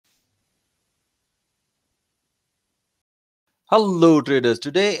Hello traders,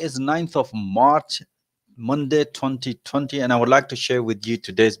 today is 9th of March, Monday 2020, and I would like to share with you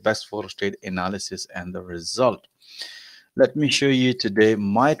today's best forex trade analysis and the result. Let me show you today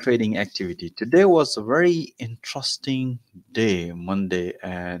my trading activity. Today was a very interesting day, Monday,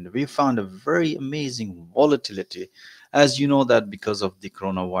 and we found a very amazing volatility. As you know that because of the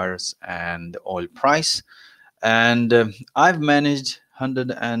coronavirus and the oil price, and I've managed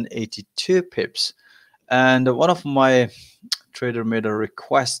 182 pips. And one of my trader made a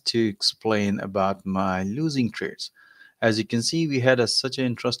request to explain about my losing trades. As you can see, we had such an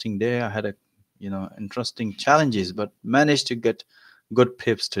interesting day. I had a interesting challenges, but managed to get good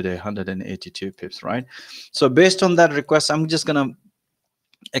pips today, 182 pips, right? So based on that request, I'm just gonna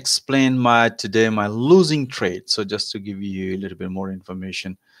explain my losing trade. So just to give you a little bit more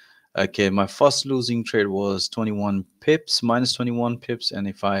information. Okay, my first losing trade was 21 pips, minus 21 pips, and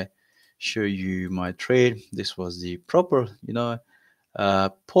if I show you my trade, this was the proper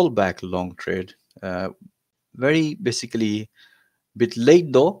pullback long trade. Very basically bit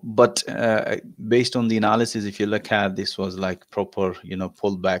late though, but based on the analysis, if you look at, this was like proper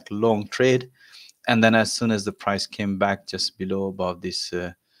pullback long trade. And then as soon as the price came back just below above this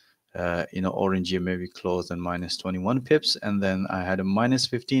orange here, maybe closed and minus 21 pips, and then I had a minus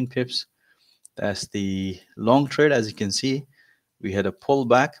 15 pips. That's the long trade. As you can see, we had a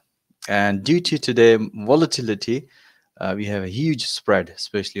pullback, and due to today volatility, we have a huge spread,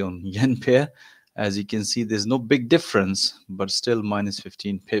 especially on yen pair. As you can see, there's no big difference, but still minus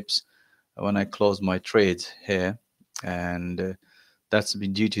 15 pips when I close my trades here. And that's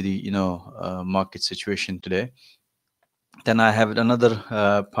been due to the market situation today. Then I have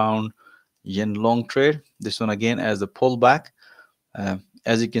another pound yen long trade. This one again as a pullback.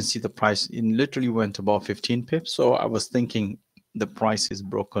 As you can see, the price literally went above 15 pips. So I was thinking the price is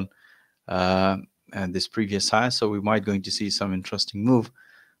broken and this previous high, so we might going to see some interesting move.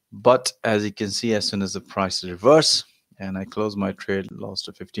 But as you can see, as soon as the price reverse and I close my trade, lost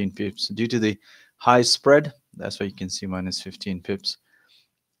to 15 pips due to the high spread. That's why you can see minus 15 pips.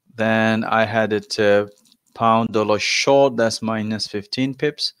 Then I had it pound dollar short, that's minus 15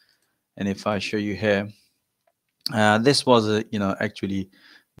 pips. And if I show you here, this was a actually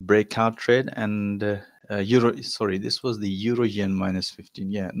breakout trade, and euro, sorry, this was the euro yen minus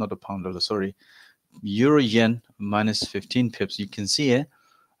 15, yeah, not a pound dollar, sorry, euro yen minus 15 pips. You can see here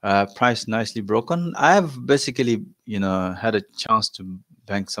price nicely broken. I have basically had a chance to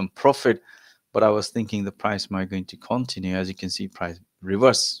bank some profit, but I was thinking the price might going to continue. As you can see, price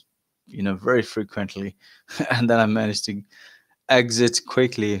reverse very frequently and then I managed to exit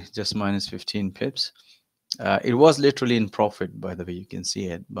quickly, just minus 15 pips. It was literally in profit, by the way, you can see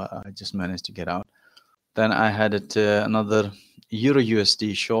it, but I just managed to get out. Then I had it another euro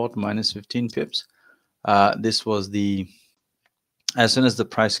USD short, minus 15 pips. This was the, as soon as the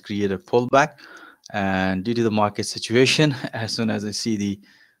price created a pullback, and due to the market situation, as soon as I see the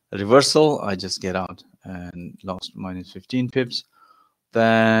reversal, I just get out and lost minus 15 pips.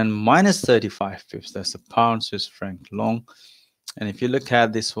 Then minus 35 pips, that's a pound Swiss franc long. And if you look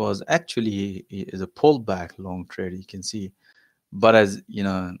at, this was actually is a pullback long trade, you can see. But as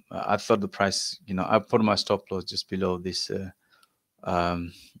I thought the price, I put my stop loss just below this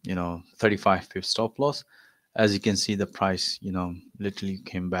 35 pip stop loss. As you can see, the price literally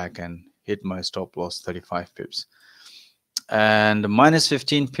came back and hit my stop loss 35 pips. And minus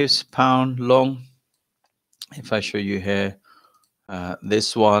 15 pips pound long. If I show you here,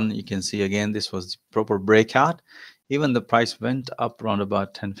 this one, you can see again, this was the proper breakout. Even the price went up around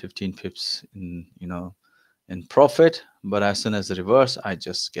about 10-15 pips in in profit, but as soon as the reverse, I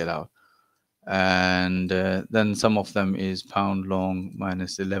just get out. And then some of them is pound long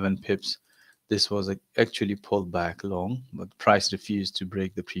minus 11 pips. This was actually pulled back long, but price refused to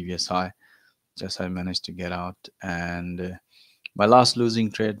break the previous high. Just I managed to get out. And my last losing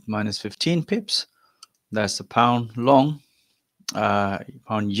trade, minus 15 pips. That's a pound long,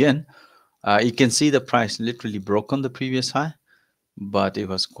 pound yen. You can see the price literally broke on the previous high, but it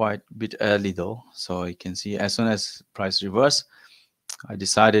was quite a bit early though. So you can see as soon as price reverse, I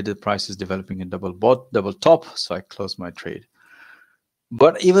decided the price is developing a double top, so I closed my trade.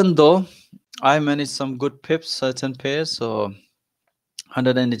 But even though I managed some good pips, certain pairs, so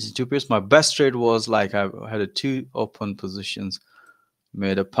 182 pips, my best trade was like I had a 2 open positions,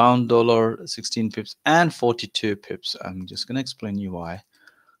 made a pound dollar 16 pips and 42 pips. I'm just gonna explain you why.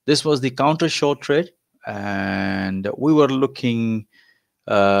 This was the counter short trade, and we were looking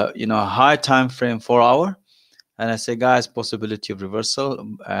high time frame 4 hour, and I say, guys, possibility of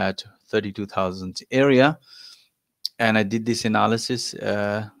reversal at 32,000 area. And I did this analysis,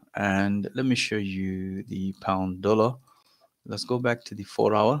 and let me show you the pound dollar. Let's go back to the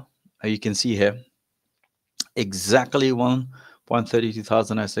 4 hour. You can see here exactly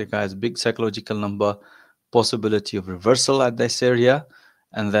 1.32,000. I say, guys, big psychological number, possibility of reversal at this area.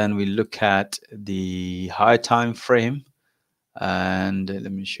 And then we look at the high time frame, and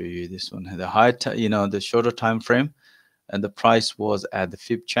let me show you this one. The the shorter time frame, and the price was at the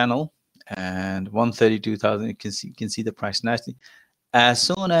fib channel and 132,000. You can see the price nicely. As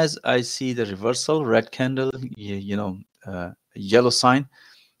soon as I see the reversal, red candle, yellow sign,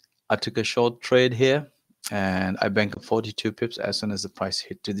 I took a short trade here, and I banked 42 pips as soon as the price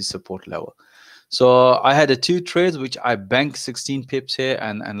hit to the support level. So I had a two trades which I banked 16 pips here,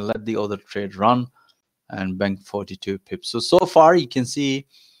 and let the other trade run and banked 42 pips. So far you can see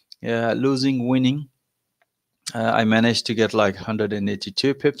losing, winning. I managed to get like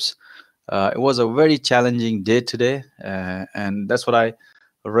 182 pips. It was a very challenging day today, and that's what I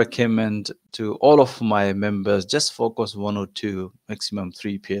recommend to all of my members. Just focus one or two, maximum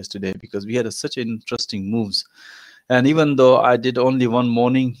three pairs today, because we had such interesting moves. And even though I did only one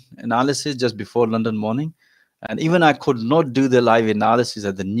morning analysis just before London morning, and even I could not do the live analysis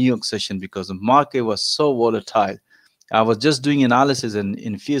at the New York session because the market was so volatile. I was just doing analysis, and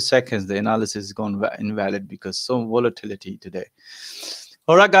in a few seconds the analysis is gone invalid because so volatility today.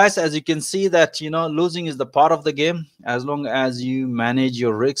 All right, guys, as you can see that losing is the part of the game, as long as you manage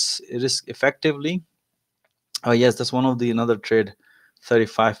your risk effectively. Oh yes, that's one of the another trade,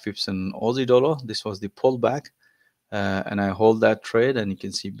 35 pips in Aussie dollar. This was the pullback, and I hold that trade, and you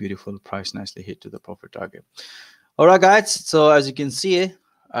can see beautiful price nicely hit to the profit target. All right, guys, so as you can see,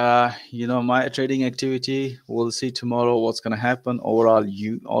 my trading activity, we'll see tomorrow what's going to happen. Overall,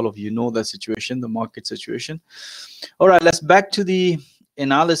 all of you know the situation, the market situation. All right, let's back to the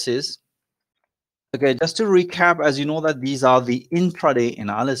analysis. Okay, just to recap, as you know that these are the intraday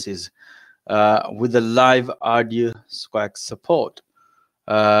analysis with the live audio squawk support.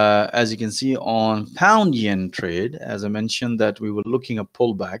 As you can see on pound yen trade, as I mentioned, that we were looking at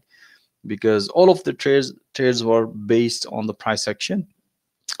pullback because all of the trades were based on the price action.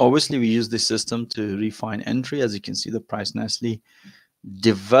 Obviously, we use this system to refine entry. As you can see, the price nicely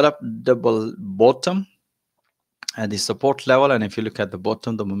developed double bottom at the support level, and if you look at the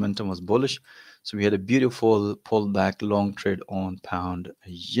bottom, the momentum was bullish. So we had a beautiful pullback long trade on pound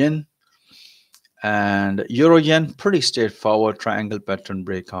yen. And euro yen, pretty straightforward triangle pattern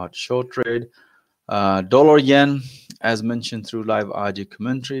breakout short trade. Dollar yen, as mentioned through live RG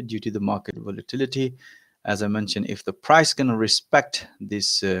commentary, due to the market volatility, as I mentioned, if the price can respect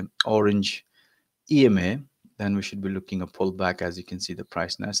this orange EMA, then we should be looking at pullback. As you can see, the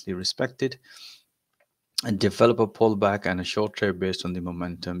price nicely respected and develop a pullback and a short trade based on the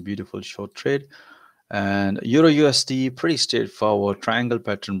momentum. Beautiful short trade. And Euro USD, pretty straightforward triangle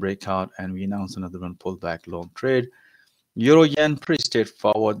pattern breakout, and we announced another one pullback long trade. Euro yen, pretty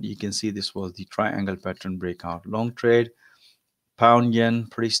straightforward. You can see this was the triangle pattern breakout long trade. Pound yen,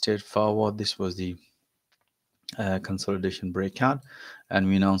 pretty straightforward. This was the consolidation breakout, and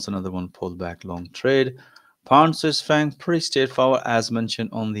we announced another one pullback long trade. Pound Swiss franc, pretty straightforward. As mentioned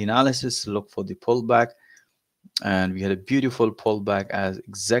on the analysis, look for the pullback, and we had a beautiful pullback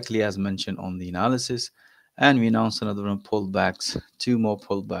exactly as mentioned on the analysis, and we announced another one pullbacks, two more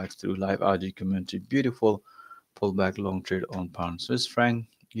pullbacks through live RG commentary. Beautiful pullback long trade on pound Swiss franc.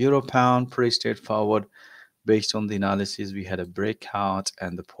 Euro pound, pretty straightforward. Based on the analysis, we had a breakout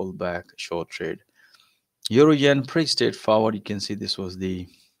and the pullback short trade. Euro yen, pretty straightforward. You can see this was the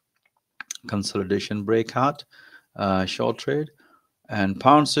consolidation breakout short trade. And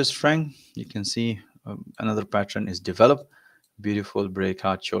pound Swiss franc, you can see another pattern is developed. Beautiful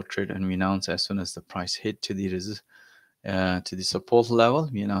breakout short trade, and we announced as soon as the price hit to the support level,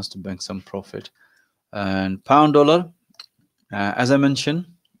 we announced to bank some profit. And pound dollar, as I mentioned,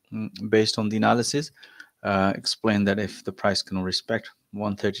 based on the analysis, explained that if the price can respect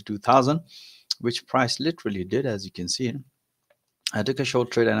 132,000, which price literally did, as you can see, I took a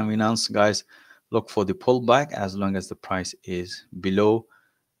short trade, and we announced, guys, look for the pullback as long as the price is below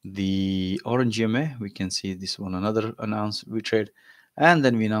the orange EMA. We can see this one, another announced we trade, and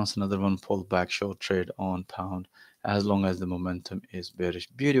then we announced another one pullback short trade on pound as long as the momentum is bearish.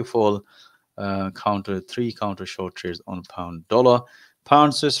 Beautiful three counter short trades on pound dollar.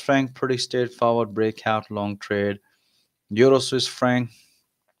 Pound Swiss franc, pretty straightforward breakout long trade. Euro Swiss franc,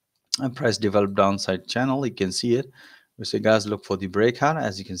 and price developed downside channel. You can see it. We say, guys, look for the breakout.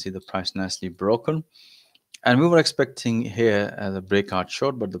 As you can see, the price nicely broken, and we were expecting here as a breakout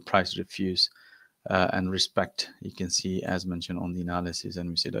short, but the price refused and respect. You can see as mentioned on the analysis, and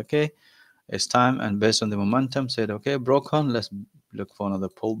we said, okay, it's time. And based on the momentum, said, okay, broken, let's look for another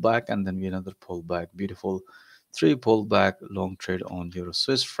pullback, and then we another pullback. Beautiful Three pullback long trade on euro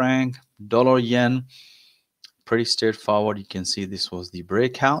Swiss franc, dollar yen. Pretty straightforward. You can see this was the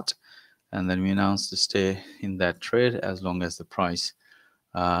breakout, and then we announced to stay in that trade as long as the price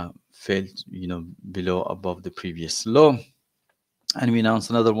failed, below above the previous low. And we announced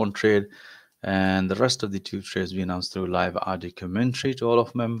another one trade, and the rest of the two trades we announced through live audio commentary to all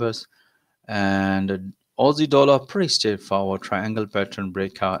of members. And Aussie dollar, pretty straightforward, triangle pattern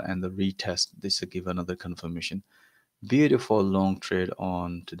breakout and the retest. This will give another confirmation. Beautiful long trade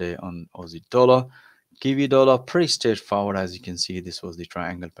on today on Aussie dollar. Kiwi dollar, pretty straightforward. As you can see, this was the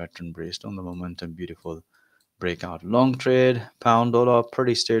triangle pattern based on the momentum. Beautiful breakout long trade. Pound dollar,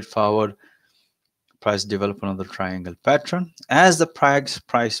 pretty straightforward. Price develop another triangle pattern. As the price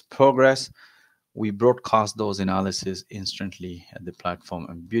progress, we broadcast those analyses instantly at the platform.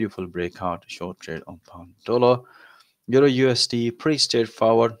 A beautiful breakout short trade on pound dollar. Euro USD, pretty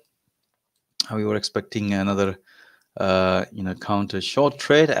straightforward. We were expecting another counter short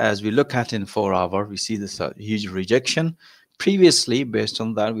trade. As we look at in 4 hour, we see this huge rejection. Previously, based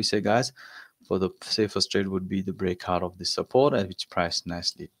on that, we say, guys, for the safest trade would be the breakout of the support, at which price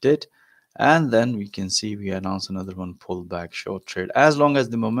nicely did. And then we can see we announce another one pullback short trade. As long as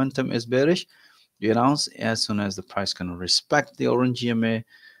the momentum is bearish, we announce as soon as the price can respect the orange EMA,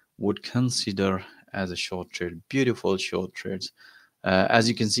 would consider as a short trade. Beautiful short trades. As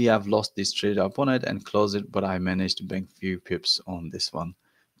you can see, I've lost this trade up on it and close it, but I managed to bank few pips on this one.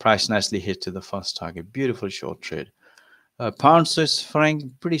 Price nicely hit to the first target. Beautiful short trade. Pound Swiss franc,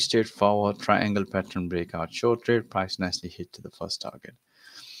 pretty straightforward. Triangle pattern breakout short trade. Price nicely hit to the first target.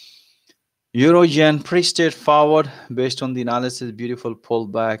 Euro yen, pretty straightforward based on the analysis. Beautiful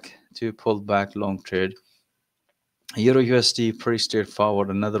pullback to pullback long trade. Euro USD, pretty straightforward.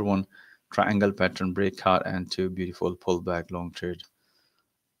 Another one, triangle pattern breakout and two beautiful pullback long trade.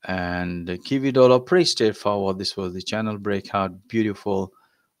 And the Kiwi dollar, pretty straightforward. This was the channel breakout. Beautiful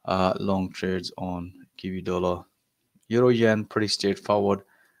long trades on Kiwi dollar. Euro yen, pretty straightforward.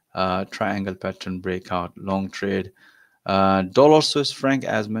 Triangle pattern breakout long trade. Dollar Swiss franc,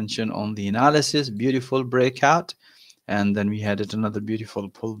 as mentioned on the analysis, beautiful breakout. And then we had another beautiful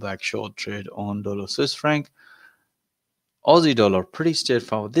pullback short trade on dollar Swiss franc. Aussie dollar, pretty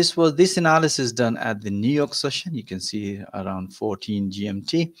straightforward. This analysis done at the New York session. You can see around 14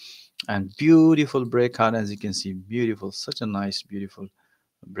 GMT, and beautiful breakout. As you can see, beautiful, such a nice, beautiful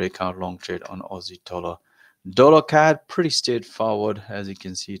breakout long trade on Aussie dollar. Dollar CAD, pretty straightforward. As you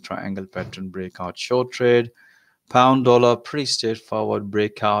can see, triangle pattern breakout short trade. Pound dollar, pretty straightforward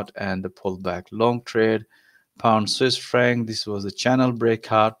breakout and the pullback long trade. Pound Swiss franc, this was a channel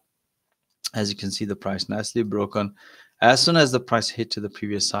breakout. As you can see, the price nicely broken. As soon as the price hit to the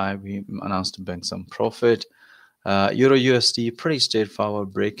previous high, we announced to bank some profit. Euro USD, pretty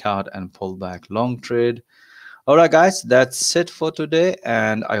straightforward breakout and pullback long trade. All right, guys, that's it for today.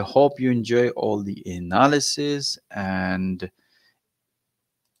 And I hope you enjoy all the analysis. And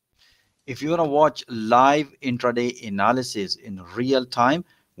if you want to watch live intraday analysis in real time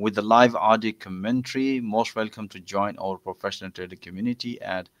with the live audio commentary, most welcome to join our professional trader community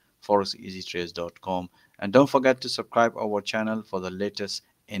at forexeasytrades.com. And don't forget to subscribe our channel for the latest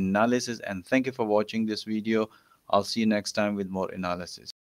analysis. And thank you for watching this video. I'll see you next time with more analysis.